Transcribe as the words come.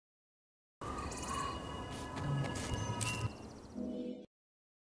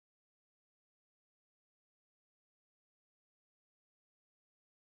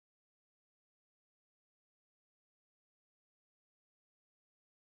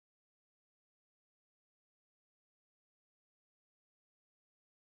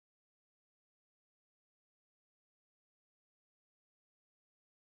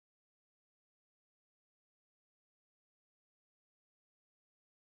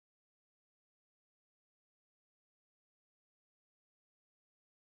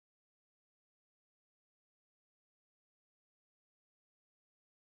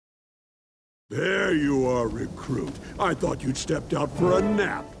There you are, recruit. I thought you'd stepped out for a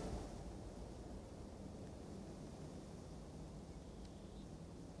nap.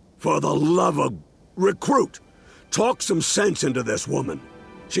 For the love of... Recruit! Talk some sense into this woman.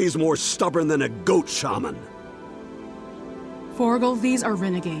 She's more stubborn than a goat shaman. Forgel, these are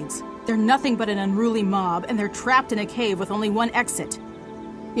renegades. They're nothing but an unruly mob, and they're trapped in a cave with only one exit.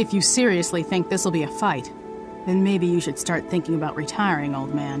 If you seriously think this'll be a fight, then maybe you should start thinking about retiring,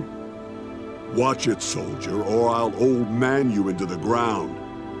 old man. Watch it, soldier, or I'll old man you into the ground.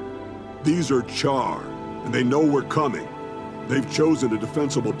 These are Char, and they know we're coming. They've chosen a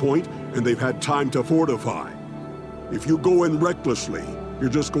defensible point, and they've had time to fortify. If you go in recklessly, you're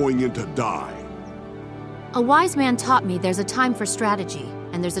just going in to die. A wise man taught me there's a time for strategy,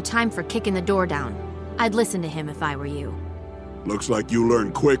 and there's a time for kicking the door down. I'd listen to him if I were you. Looks like you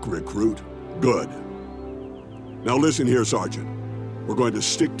learned quick, recruit. Good. Now listen here, Sergeant. We're going to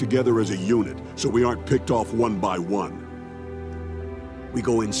stick together as a unit, so we aren't picked off one by one. We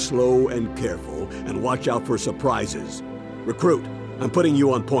go in slow and careful, and watch out for surprises. Recruit, I'm putting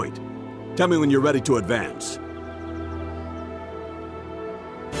you on point. Tell me when you're ready to advance.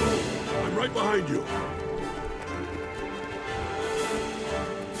 I'm right behind you.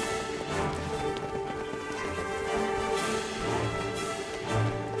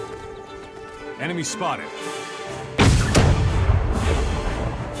 Enemy spotted.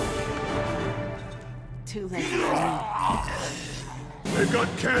 Too late for me. They've got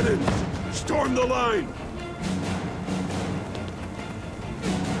cannons! Storm the line!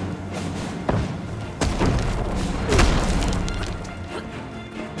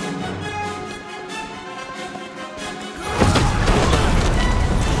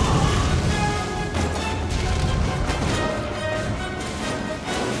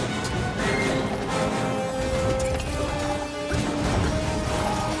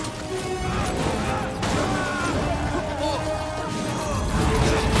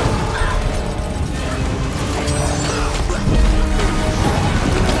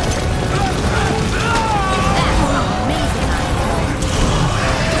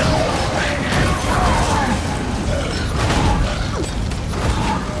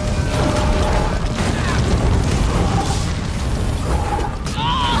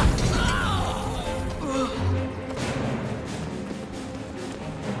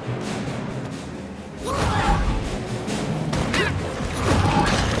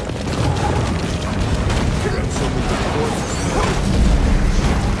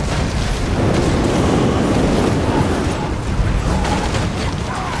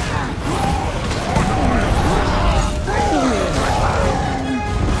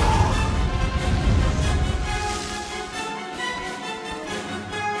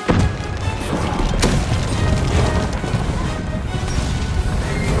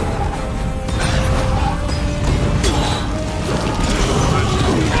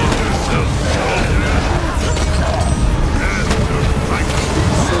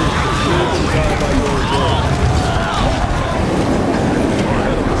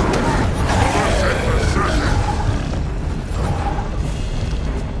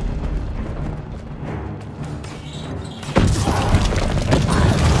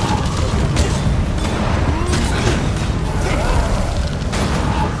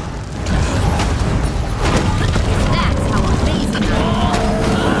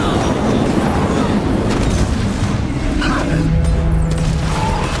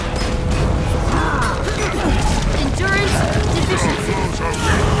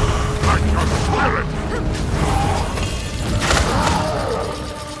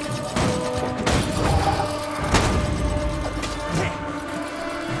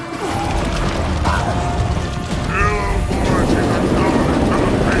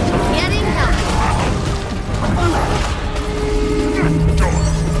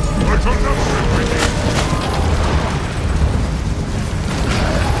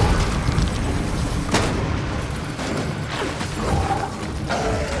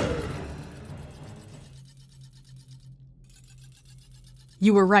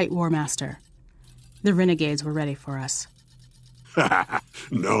 You were right, War Master. The renegades were ready for us.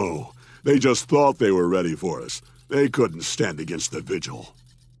 No, they just thought they were ready for us. They couldn't stand against the Vigil.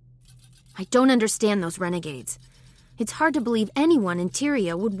 I don't understand those renegades. It's hard to believe anyone in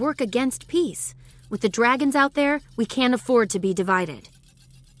Tyria would work against peace. With the dragons out there, we can't afford to be divided.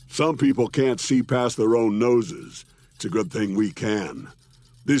 Some people can't see past their own noses. It's a good thing we can.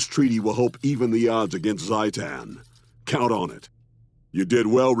 This treaty will help even the odds against Zaitan. Count on it. You did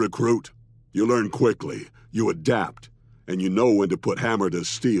well, recruit. You learn quickly, you adapt, and you know when to put hammer to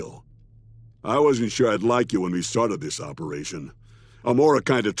steel. I wasn't sure I'd like you when we started this operation. Amora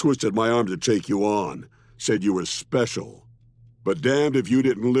kinda twisted my arm to take you on. Said you were special. But damned if you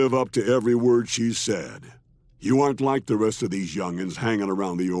didn't live up to every word she said. You aren't like the rest of these young'uns hanging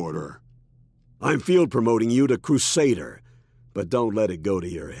around the Order. I'm field promoting you to Crusader, but don't let it go to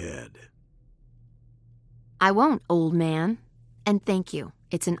your head. I won't, old man. And thank you.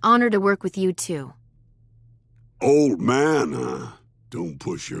 It's an honor to work with you, too. Old man, huh? Don't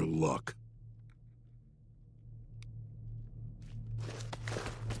push your luck.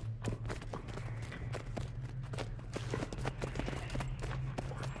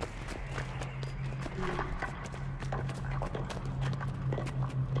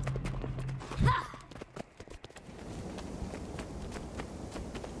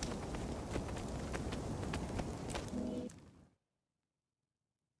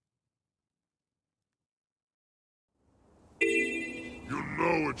 You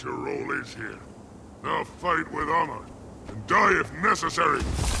know what your role is here. Now fight with honor, and die if necessary,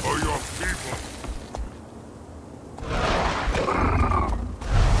 for your people.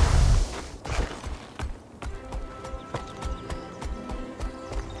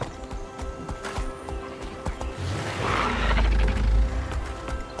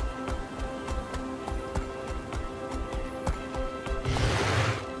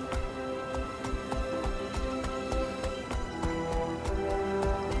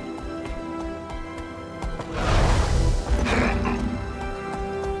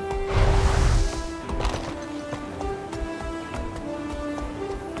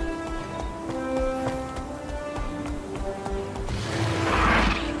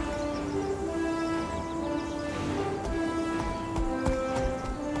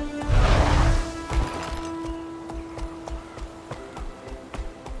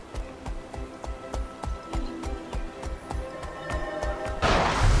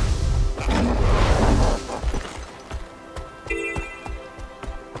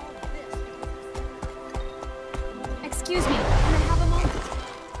 Excuse me, can I have a moment?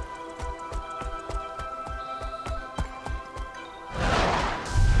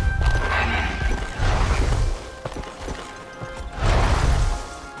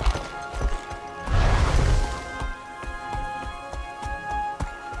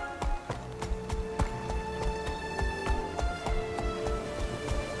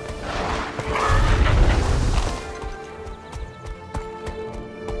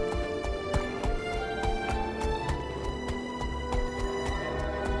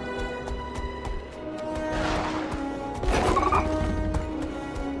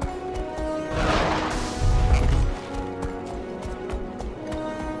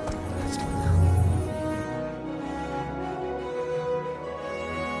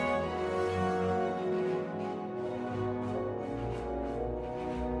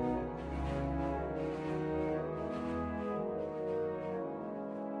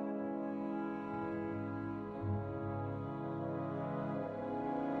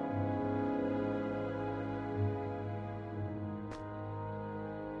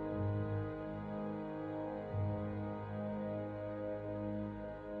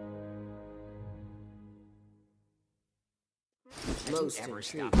 Most ever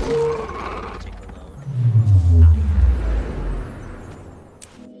stop.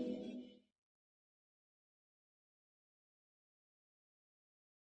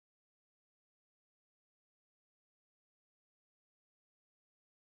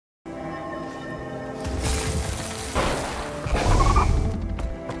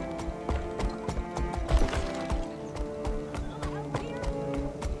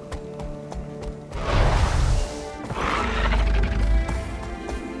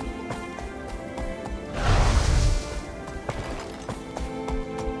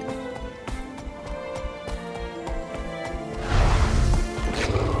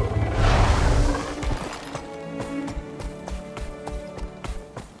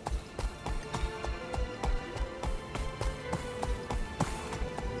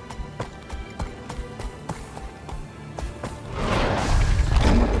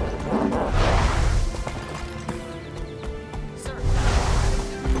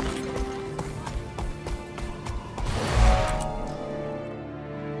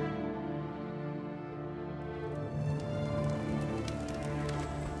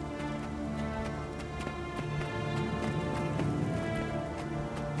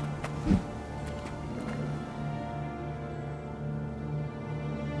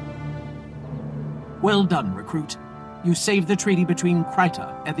 Well done, recruit. You saved the treaty between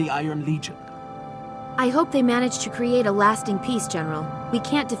Kryta and the Iron Legion. I hope they manage to create a lasting peace, General. We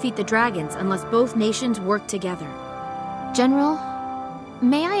can't defeat the dragons unless both nations work together. General,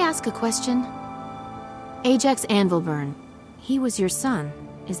 may I ask a question? Ajax Anvilburn, He was your son,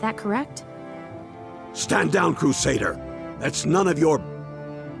 is that correct? Stand down, Crusader! That's none of your...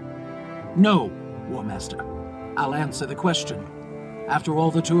 No, War Master. I'll answer the question. After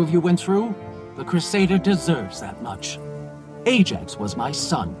all the two of you went through, the Crusader deserves that much. Ajax was my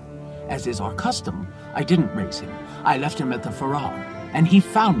son. As is our custom, I didn't raise him. I left him at the Farrar, and he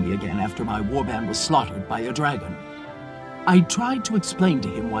found me again after my warband was slaughtered by a dragon. I tried to explain to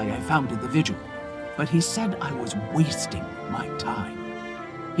him why I founded the Vigil, but he said I was wasting my time.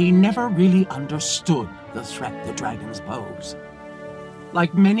 He never really understood the threat the dragons pose.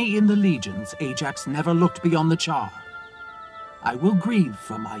 Like many in the legions, Ajax never looked beyond the Char. I will grieve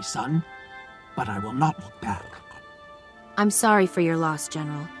for my son, but I will not look back. I'm sorry for your loss,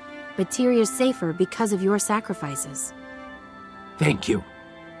 General, but Tyrion's safer because of your sacrifices. Thank you.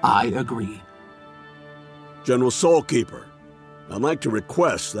 I agree. General Soulkeeper, I'd like to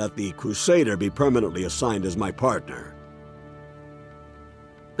request that the Crusader be permanently assigned as my partner.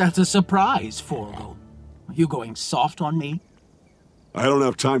 That's a surprise, Forgo. Are you going soft on me? I don't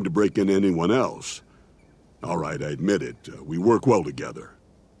have time to break in anyone else. All right, I admit it. We work well together.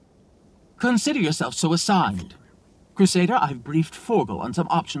 Consider yourself so assigned. Crusader, I've briefed Forgo on some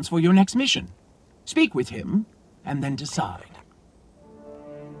options for your next mission. Speak with him, and then decide.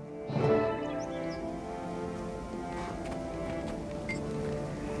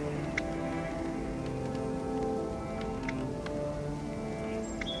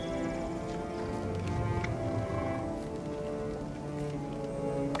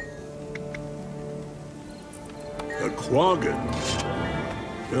 The Quaggins.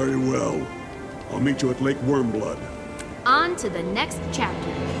 Very well. I'll meet you at Lake Wormblood. On to the next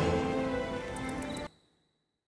chapter.